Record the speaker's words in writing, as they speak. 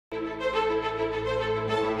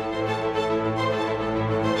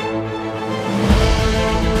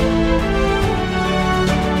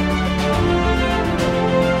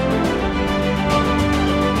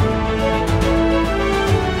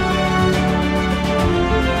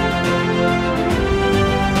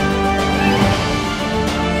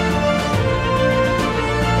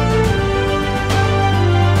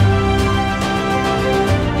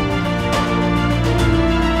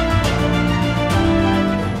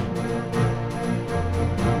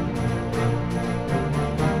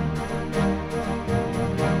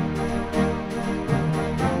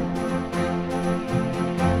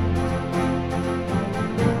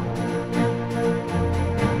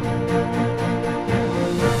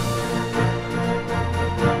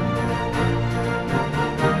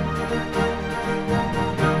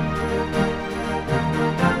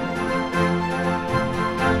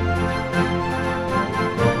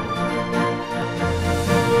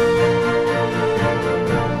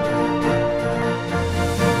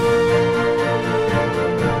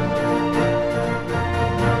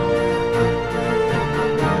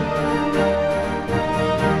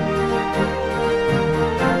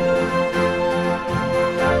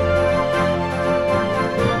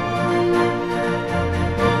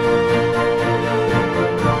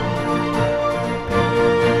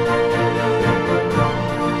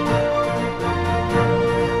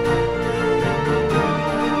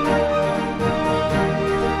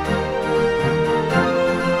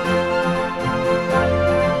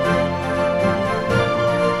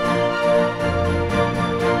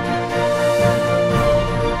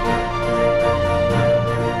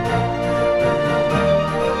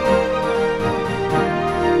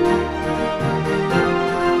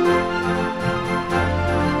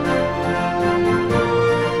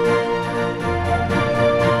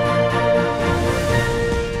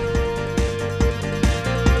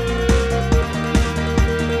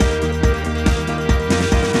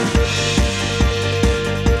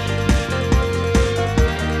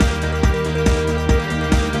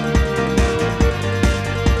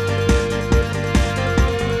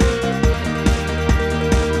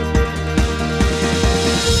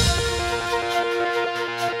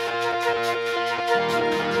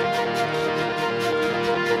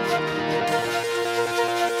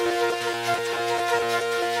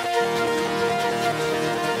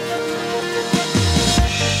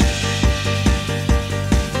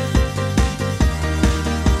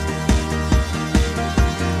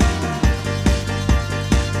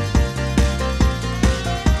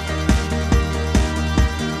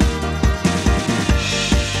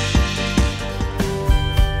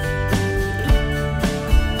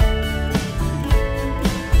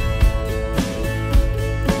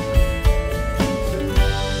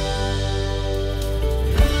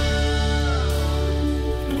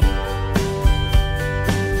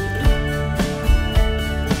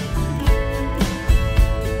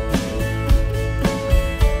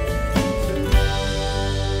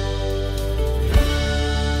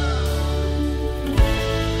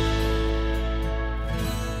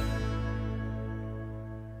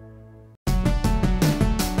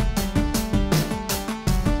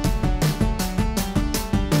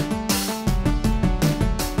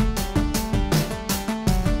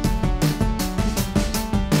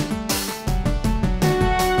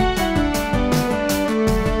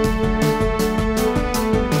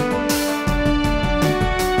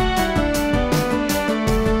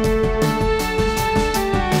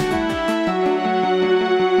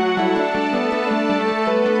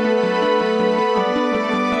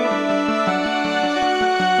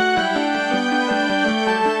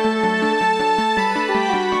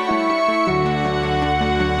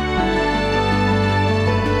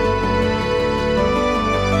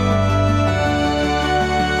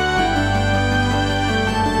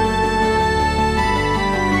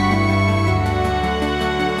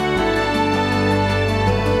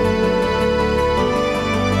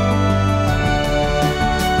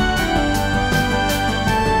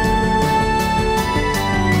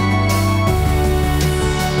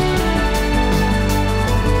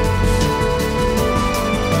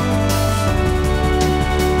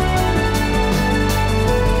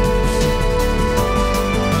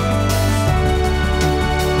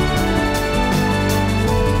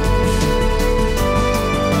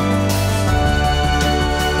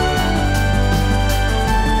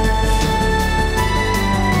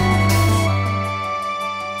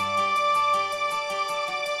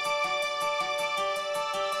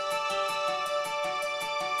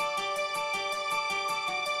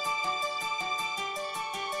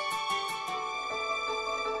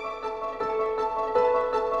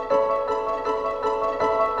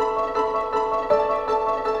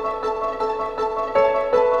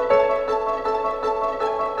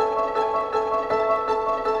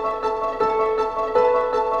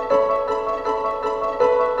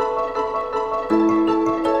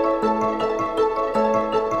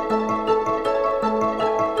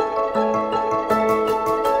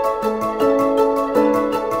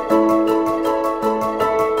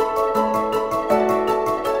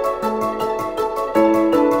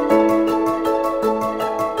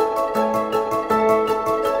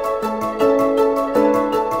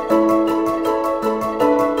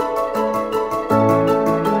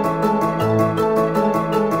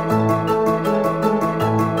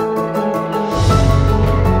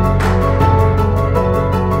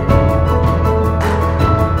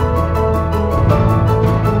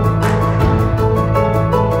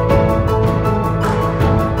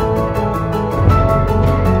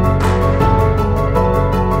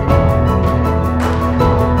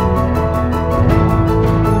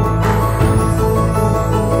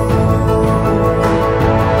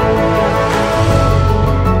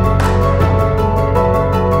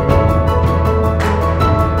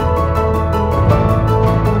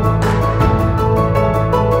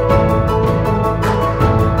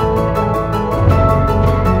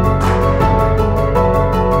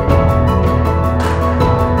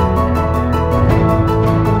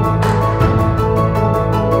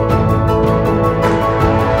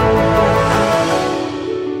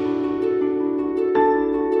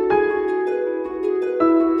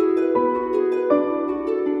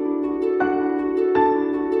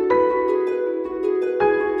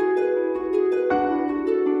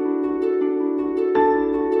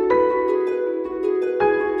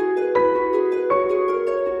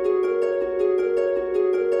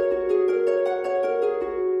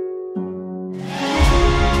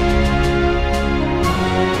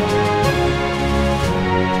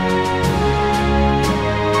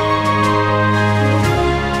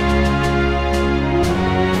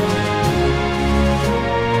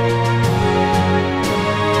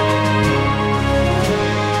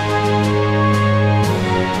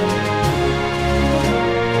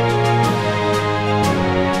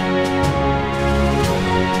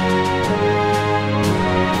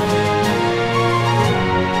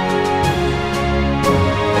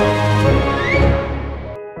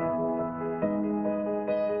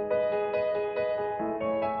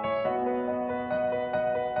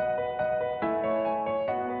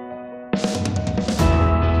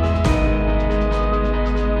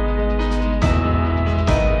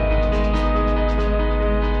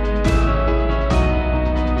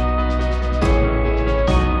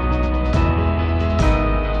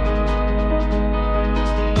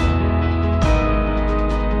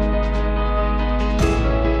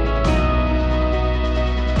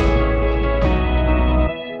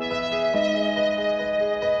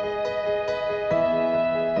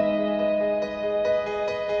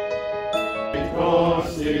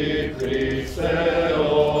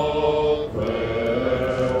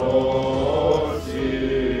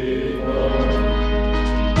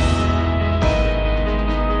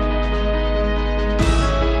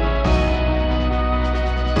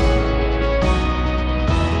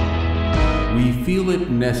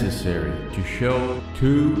necessary to show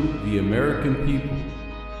to the American people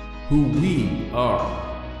who we are,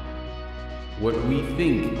 what we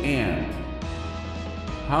think, and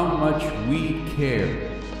how much we care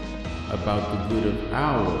about the good of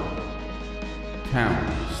our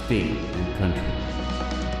town, state, and country.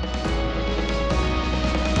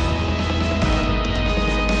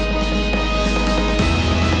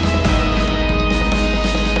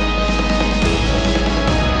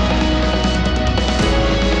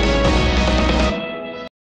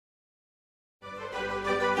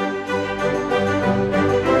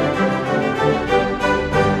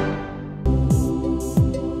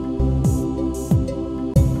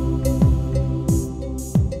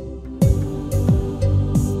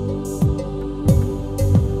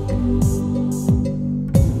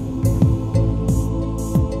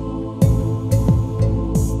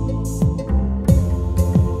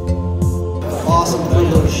 Awesome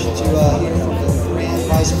privilege to hear from the Grand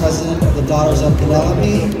Vice President of the Daughters of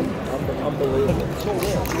Penelope,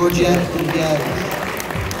 Georgia Indiana.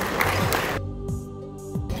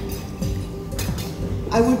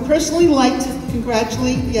 I would personally like to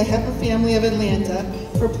congratulate the AHEPA family of Atlanta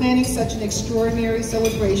for planning such an extraordinary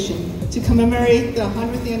celebration to commemorate the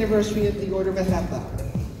 100th anniversary of the Order of AHEPA.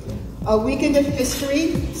 A weekend of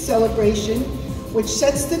history celebration which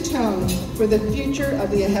sets the tone for the future of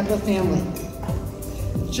the AHEPA family.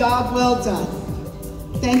 Job well done.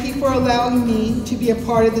 Thank you for allowing me to be a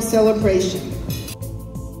part of the celebration.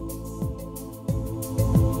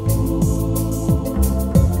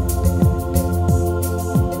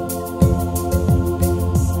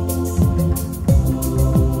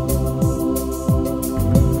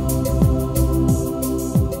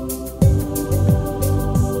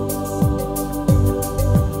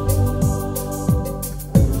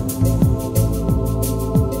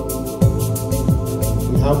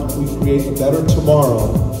 How we create a better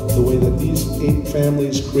tomorrow, the way that these 8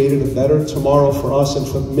 families created a better tomorrow for us and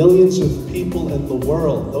for millions of people in the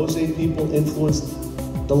world. Those 8 people influenced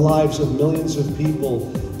the lives of millions of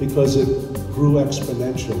people because it grew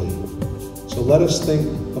exponentially. So let us think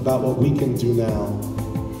about what we can do now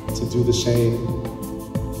to do the same,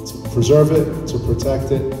 to preserve it, to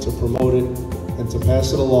protect it, to promote it, and to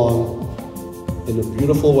pass it along in a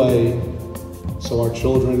beautiful way so our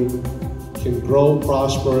children can grow,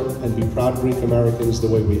 prosper, and be proud Greek Americans the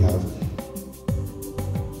way we have.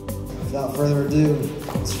 Without further ado,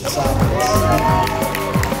 Mr. Cypress.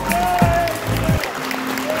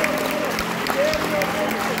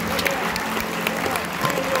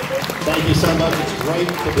 Thank you so much. It's great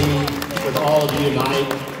to be with all of you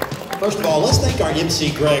tonight. First of all, let's thank our MC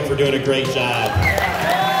Greg for doing a great job.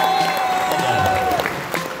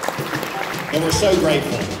 And we're so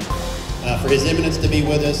grateful for His Eminence to be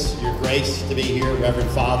with us, your grace to be here, Reverend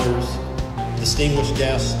Fathers, distinguished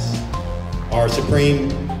guests, our Supreme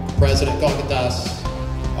President Kokatas,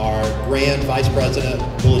 our Grand Vice President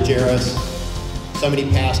Bouligeris, so many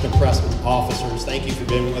past and present officers. Thank you for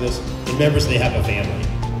being with us, and members of the AHEPA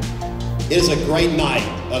family. It is a great night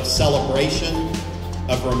of celebration,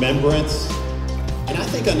 of remembrance, and I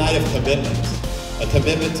think a night of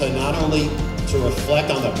commitment to not only to reflect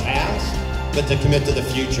on the past, but to commit to the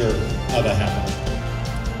future of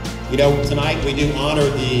AHEPA. You know, tonight we do honor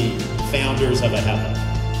the founders of AHEPA.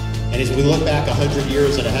 And as we look back 100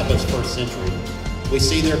 years at AHEPA's first century, we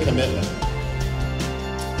see their commitment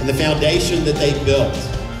and the foundation that they built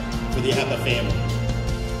for the AHEPA family,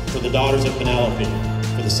 for the Daughters of Penelope,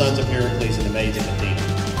 for the Sons of Heracles and the Maids of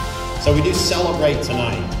Athena. So we do celebrate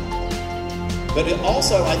tonight. But it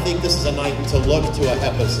also, I think this is a night to look to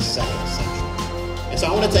AHEPA's second century. And so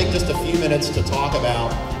I want to take just a few minutes to talk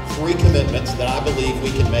about 3 commitments that I believe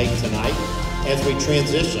we can make tonight as we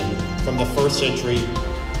transition from the first century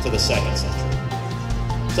to the second century.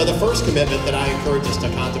 So the first commitment that I encourage us to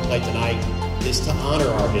contemplate tonight is to honor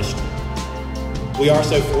our history. We are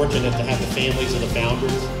so fortunate to have the families of the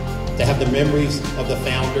founders, to have the memories of the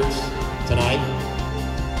founders tonight.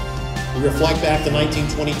 We reflect back to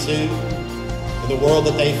 1922 and the world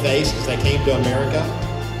that they faced as they came to America.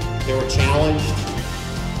 They were challenged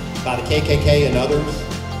by the KKK and others,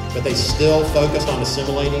 but they still focused on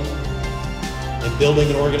assimilating and building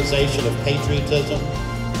an organization of patriotism,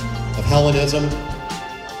 of Hellenism,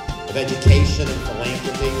 of education and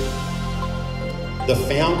philanthropy. The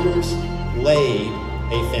founders laid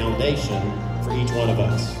a foundation for each one of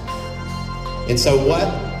us. And so what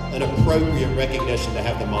an appropriate recognition to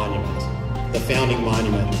have the monument, the founding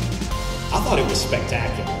monument. I thought it was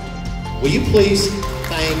spectacular. Will you please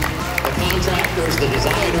thank the contractors, the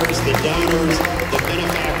designers, the donors, the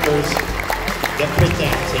benefactors that put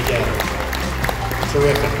that together.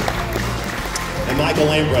 Terrific. And Michael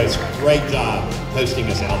Ambrose, great job hosting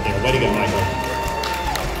us out there. Way to go, Michael.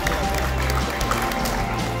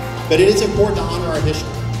 But it is important to honor our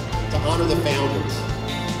history, to honor the founders,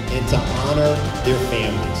 and to honor their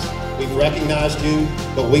families. We've recognized you,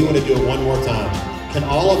 but we want to do it one more time. Can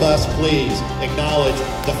all of us please acknowledge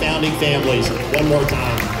the founding families one more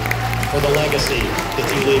time for the legacy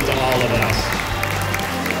that you leave to all of us?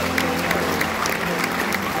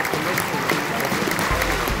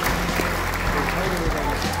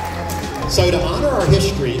 So to honor our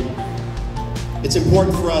history, it's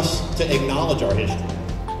important for us to acknowledge our history,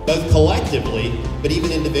 both collectively, but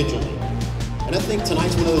even individually. And I think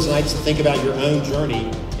tonight's one of those nights to think about your own journey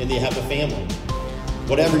in the AHEPA family,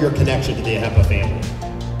 whatever your connection to the AHEPA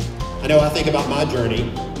family. I know I think about my journey.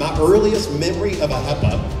 My earliest memory of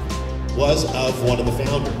AHEPA was of one of the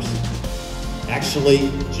founders. Actually,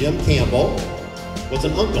 Jim Campbell was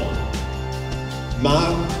an uncle.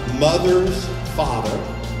 My mother's father,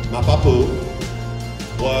 my papu,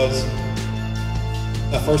 was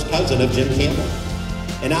a first cousin of Jim Campbell.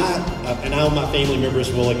 And I know my family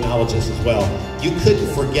members will acknowledge this as well. You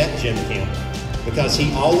couldn't forget Jim Campbell because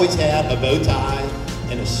he always had a bow tie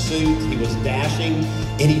and a suit. He was dashing,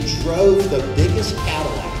 and he drove the biggest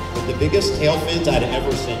Cadillac with the biggest tail fins I'd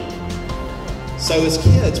ever seen. So as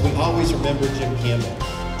kids, we always remember Jim Campbell.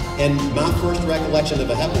 And my first recollection of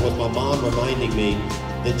AHEPA was my mom reminding me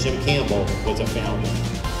that Jim Campbell was a founder.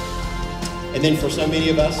 And then for so many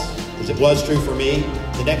of us, as it was true for me,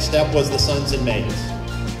 the next step was the Sons and Maids.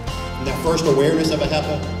 And that first awareness of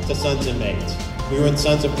AHEPA to Sons and Maids. We were in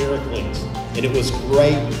Sons of Pericles, and it was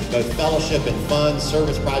great, both fellowship and fun,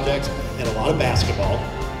 service projects, and a lot of basketball.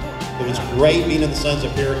 It was great being in the Sons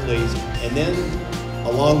of Pericles, and then,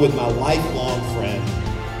 along with my lifelong friend,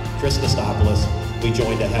 Chris Nastopoulos, we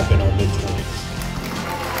joined AHEPA in our mid-20s.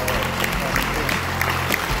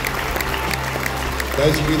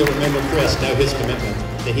 Those of you that remember Chris know his commitment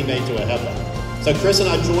that he made to AHEPA. So Chris and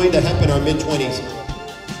I joined AHEPA in our mid-20s.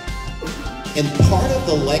 And part of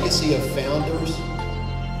the legacy of founders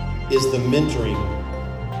is the mentoring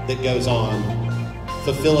that goes on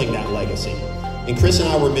fulfilling that legacy. And Chris and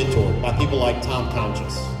I were mentored by people like Tom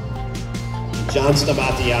Conscious, John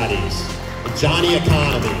Stamatiadis, Johnny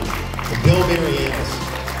Economy, and Bill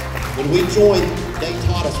Marianis. When we joined, they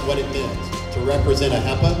taught us what it meant to represent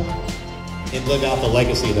AHEPA and live out the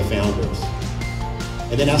legacy of the founders.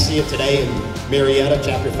 And then I see it today in Marietta,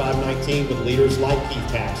 chapter 519, with leaders like Keith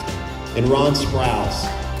Paxton and Ron Sprouse,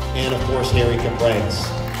 and of course, Harry Caprace.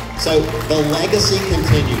 So the legacy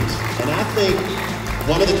continues. And I think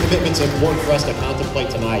one of the commitments important for us to contemplate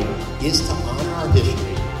tonight is to honor our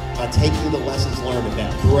history by taking the lessons learned of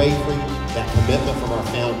that bravery, that commitment from our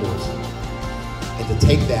founders, and to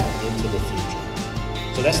take that into the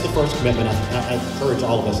future. So that's the first commitment I encourage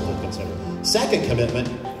all of us to consider. Second commitment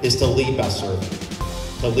is to lead by serving.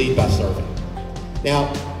 To lead by serving.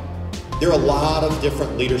 Now, there are a lot of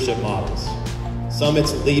different leadership models. Some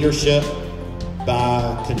it's leadership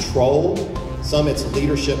by control. Some it's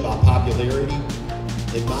leadership by popularity.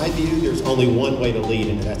 In my view, there's only one way to lead,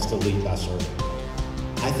 and that's to lead by serving.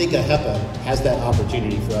 I think AHEPA has that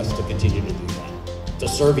opportunity for us to continue to do that. To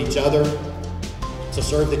serve each other, to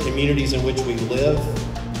serve the communities in which we live,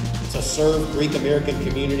 to serve Greek American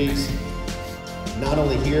communities, not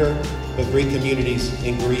only here, but Greek communities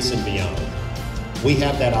in Greece and beyond. We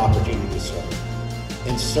have that opportunity to serve.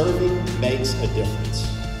 And serving makes a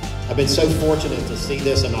difference. I've been so fortunate to see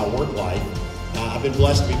this in my work life. I've been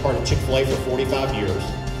blessed to be part of Chick-fil-A for 45 years.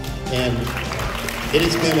 And it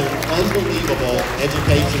has been an unbelievable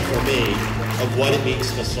education for me of what it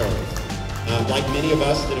means to serve. Like many of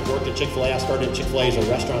us that have worked at Chick-fil-A, I started Chick-fil-A as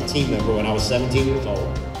a restaurant team member when I was 17 years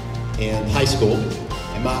old in high school.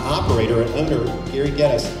 And my operator and owner, Gary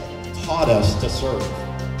Geddes, taught us to serve.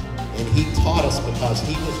 And he taught us because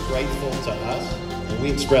he was grateful to us, and we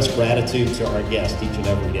express gratitude to our guests each and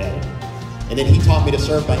every day. And then he taught me to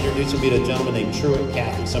serve by introducing me to a gentleman named Truett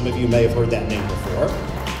Cathy. Some of you may have heard that name before.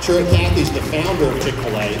 Truett Cathy's the founder of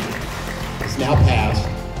Chick-fil-A. He's now passed,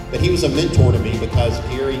 but he was a mentor to me because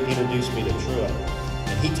Gary introduced me to Truett.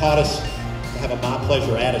 And he taught us to have a my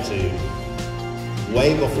pleasure attitude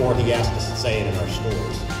way before he asked us to say it in our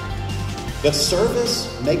stores. But service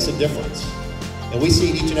makes a difference. And we see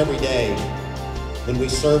it each and every day when we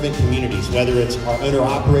serve in communities, whether it's our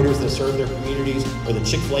owner-operators that serve their communities or the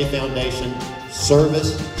Chick-fil-A Foundation.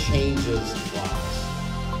 Service changes lives.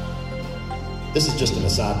 This is just an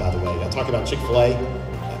aside, by the way. I talk about Chick-fil-A.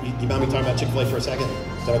 You mind me talking about Chick-fil-A for a second?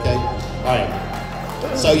 Is that okay? All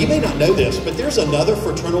right. So you may not know this, but there's another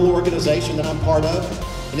fraternal organization that I'm part of,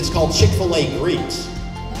 and it's called Chick-fil-A Greeks.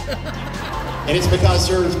 And it's because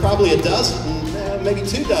there's probably a dozen, maybe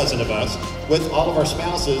 24 of us with all of our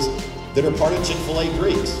spouses that are part of Chick-fil-A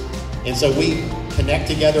Greeks. And so we connect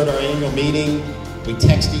together at our annual meeting, we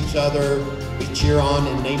text each other, we cheer on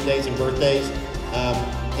in name days and birthdays.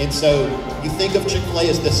 And so you think of Chick-fil-A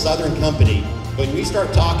as this Southern company, but when we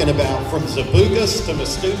start talking about from Zabukas to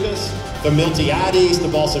Mastukas, from Miltiades to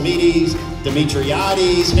Balsamides,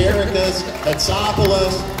 Demetriades, Heracus,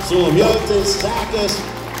 Hatsopoulos, Sulamiotis, Sakis,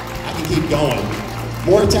 I can keep going.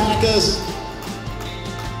 Mortacus,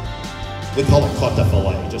 we call it Cotta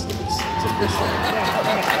Filet, just to be sure.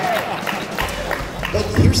 But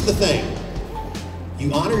here's the thing.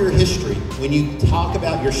 You honor your history when you talk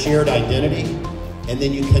about your shared identity, and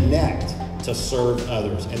then you connect to serve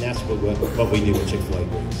others. And that's what we do at Chick-fil-A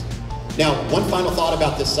Greeks. Now, one final thought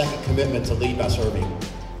about this second commitment to lead by serving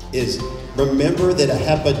is remember that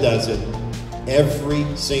AHEPA does it every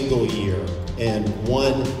single year in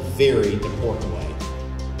one very important way.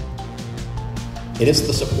 And it's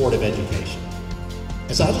the support of education.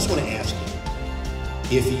 And so I just want to ask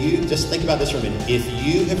you, if you, just think about this for a minute, if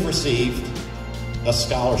you have received a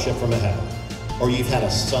scholarship from AHEPA, or you've had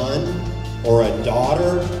a son, or a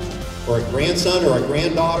daughter, or a grandson, or a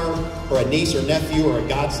granddaughter, or a niece or nephew, or a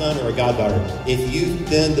godson, or a goddaughter, if you've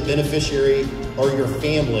been the beneficiary or your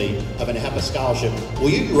family of an AHEPA scholarship, will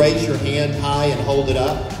you raise your hand high and hold it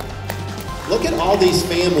up? Look at all these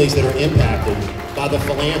families that are impacted by the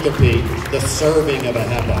philanthropy, the serving of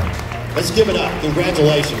AHEPA. Let's give it up.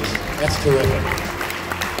 Congratulations. That's terrific.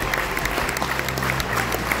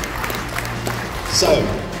 So,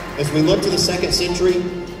 as we look to the 2nd century,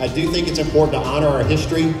 I do think it's important to honor our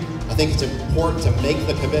history. I think it's important to make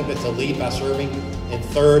the commitment to lead by serving. And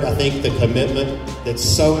third, I think the commitment that's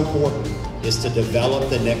so important is to develop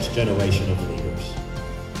the next generation of leaders.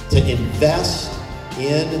 To invest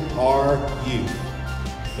in our youth,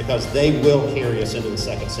 because they will carry us into the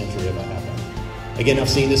 2nd century of AHEPA. Again, I've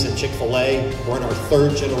seen this at Chick-fil-A. We're in our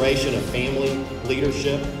 3rd generation of family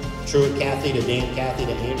leadership. Truett Kathy to Dan Kathy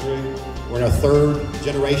to Andrew. We're in our 3rd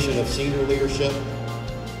generation of senior leadership.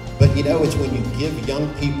 But you know, it's when you give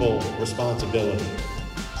young people responsibility.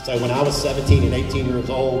 So when I was 17 and 18 years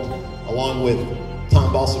old, along with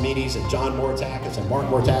Tom Balsamides and John Mortakis and Mark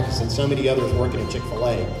Mortakis and so many others working at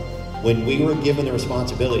Chick-fil-A, when we were given the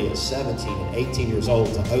responsibility at 17 and 18 years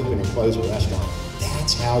old to open and close a restaurant,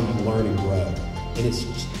 that's how you learn and grow. And it's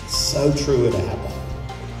so true at AHEPA.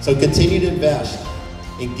 So continue to invest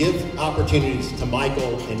and give opportunities to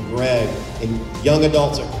Michael and Greg and young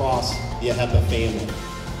adults across the AHEPA family.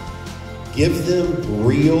 Give them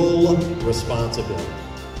real responsibility.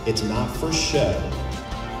 It's not for show.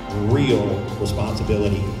 Real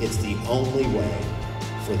responsibility. It's the only way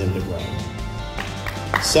for them to grow.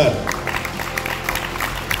 So,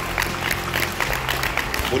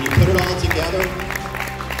 when you put it all together,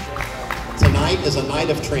 tonight is a night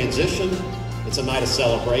of transition. It's a night of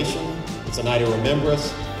celebration. It's a night of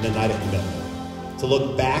remembrance and a night of commitment. To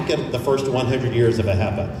look back at the first 100 years of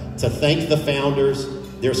AHEPA, to thank the founders,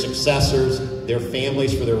 their successors, their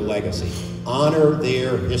families for their legacy. Honor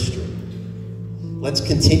their history. Let's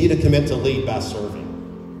continue to commit to lead by serving.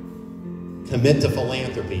 Commit to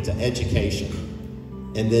philanthropy, to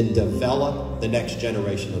education, and then develop the next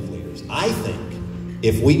generation of leaders. I think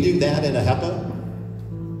if we do that in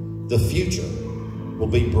AHEPA, the future will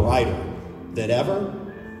be brighter than ever.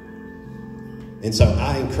 And so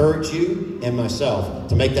I encourage you and myself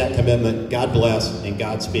to make that commitment. God bless and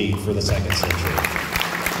Godspeed for the 2nd century.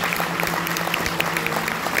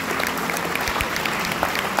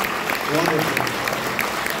 Wonderful.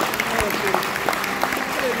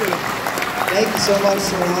 Thank you so much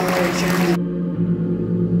to our honorary chairman.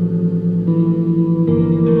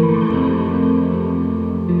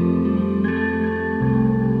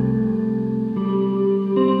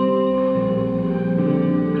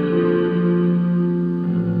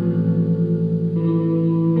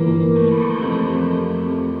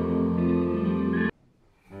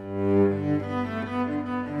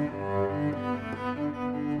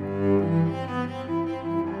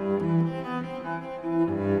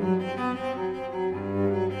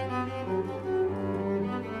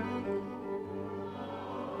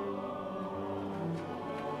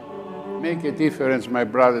 Make a difference, my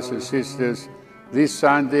brothers and sisters, this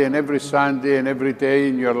Sunday and every day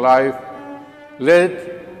in your life.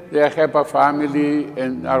 Let the AHEPA family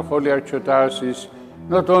and our Holy Archdiocese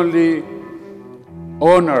not only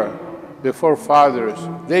honor the forefathers,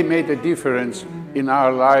 they made a difference in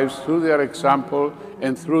our lives through their example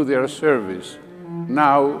and through their service.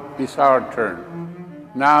 Now is our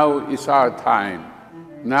turn. Now is our time.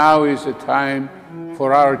 Now is the time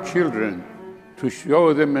for our children to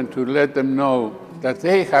show them and to let them know that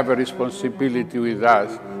they have a responsibility with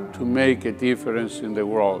us to make a difference in the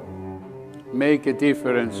world. Make a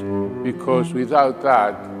difference, because without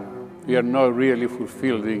that, we are not really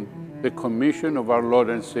fulfilling the commission of our Lord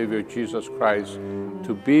and Savior Jesus Christ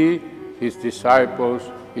to be His disciples,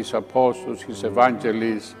 His apostles, His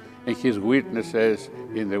evangelists, and His witnesses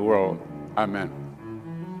in the world. Amen.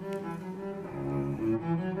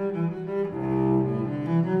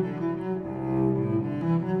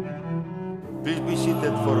 Please be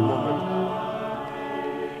seated for a moment.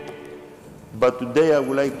 But today I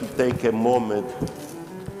would like to take a moment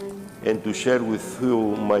and to share with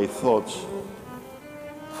you my thoughts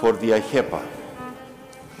for the AHEPA.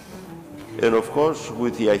 And of course,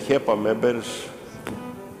 with the AHEPA members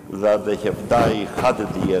that they have died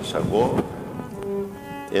 100 years ago,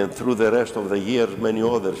 and through the rest of the years, many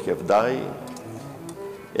others have died,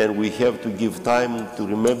 and we have to give time to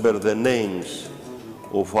remember the names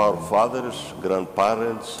of our fathers,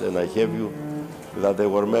 grandparents, and I have you, that they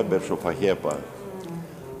were members of AHEPA.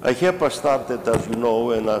 AHEPA started, as you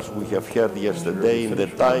know, and as we have heard yesterday, in the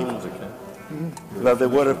time that there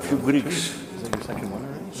were a few Greeks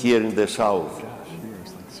here in the south.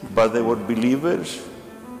 But they were believers,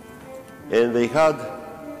 and they had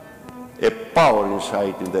a power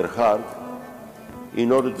inside in their heart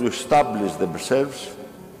in order to establish themselves.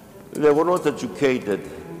 They were not educated.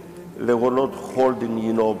 They were not holding,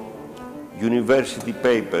 university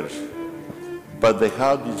papers, but they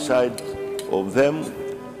had inside of them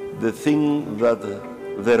the thing that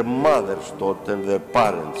their mothers taught and their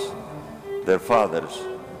parents, their fathers,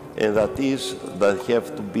 and that is that they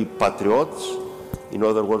have to be patriots, in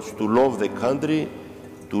other words, to love the country,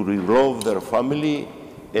 to love their family,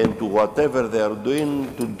 and to whatever they are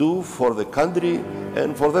doing, to do for the country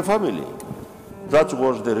and for the family. That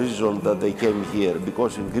was the reason that they came here,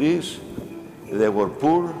 because in Greece, they were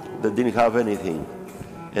poor, they didn't have anything.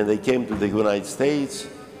 And they came to the United States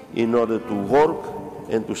in order to work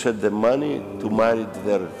and to send them money to marry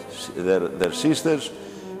their sisters,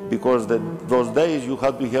 because those days you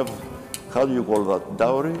had to have, how do you call that,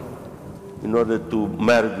 dowry, in order to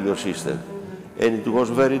marry your sister. And it was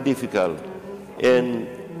very difficult. And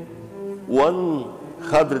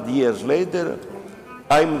 100 years later,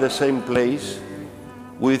 I'm in the same place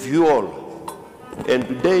with you all. And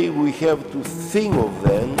today we have to think of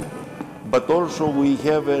them, but also we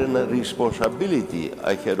have a responsibility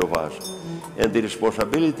ahead of us. And the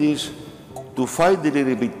responsibility is to find a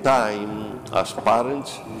little bit time as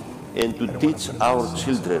parents and to teach our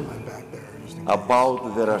children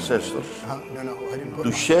about their ancestors,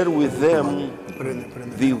 to share with them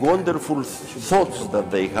the wonderful thoughts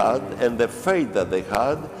that they had and the faith that they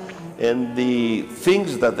had and the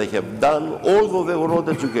things that they have done, although they were not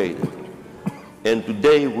educated. And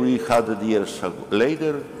today, 100 years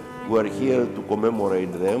later, we are here to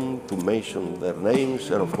commemorate them, to mention their names,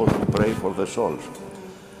 and of course to pray for their souls.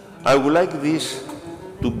 I would like this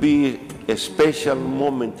to be a special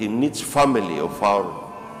moment in each family of our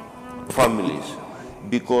families,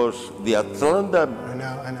 because the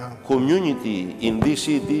Atlanta community in this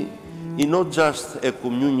city is not just a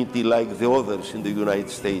community like the others in the United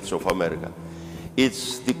States of America.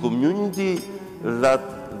 It's the community that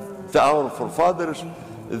our forefathers,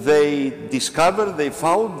 they discovered, they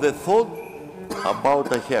found, they thought about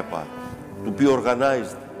AHEPA, to be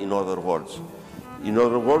organized, in other words. In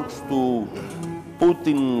other words, to put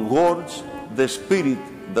in words the spirit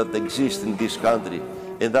that exists in this country,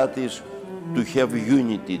 and that is to have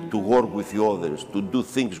unity, to work with the others, to do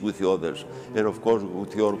things with the others, and of course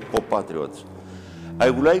with your compatriots. I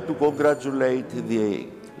would like to congratulate the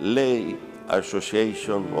lay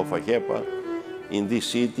association of AHEPA in this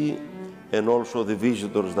city, and also the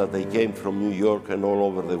visitors that they came from New York and all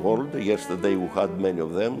over the world. Yesterday we had many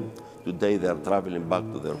of them. Today they are traveling back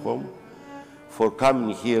to their home, for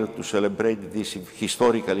coming here to celebrate this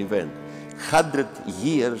historical event. 100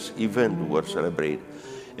 years event were celebrated.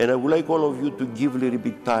 And I would like all of you to give a little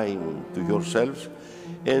bit time to yourselves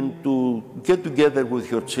and to get together with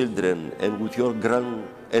your children and with your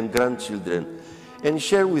grandchildren and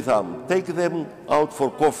share with them. Take them out for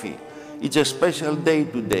coffee. It's a special day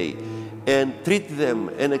today. And treat them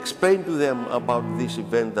and explain to them about this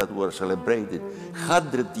event that we're celebrating.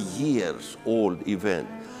 100 years old event.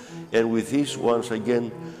 And with this, once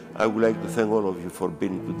again, I would like to thank all of you for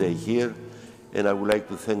being today here. And I would like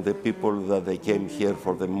to thank the people that they came here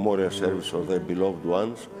for the memorial service of their beloved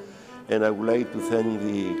ones. And I would like to thank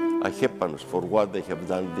the AHEPANs for what they have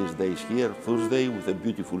done these days here, Thursday with the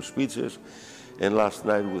beautiful speeches, and last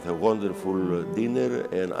night with a wonderful dinner,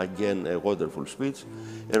 and again a wonderful speech.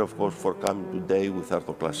 And of course for coming today with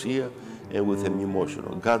Artoclasia and with an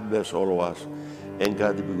emotion. God bless all of us, and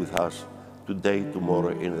God be with us today, tomorrow,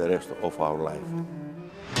 and the rest of our life.